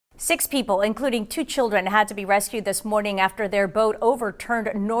6 people, including 2 children, had to be rescued this morning after their boat overturned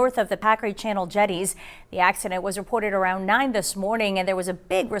north of the Packery Channel jetties. The accident was reported around 9 this morning, and there was a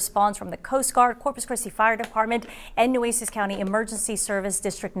big response from the Coast Guard, Corpus Christi Fire Department, and Nueces County Emergency Service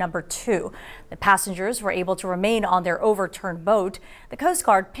District Number 2. The passengers were able to remain on their overturned boat. The Coast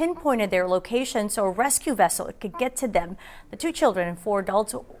Guard pinpointed their location so a rescue vessel could get to them. The 2 children and 4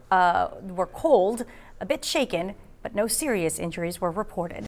 adults were cold, a bit shaken, but no serious injuries were reported.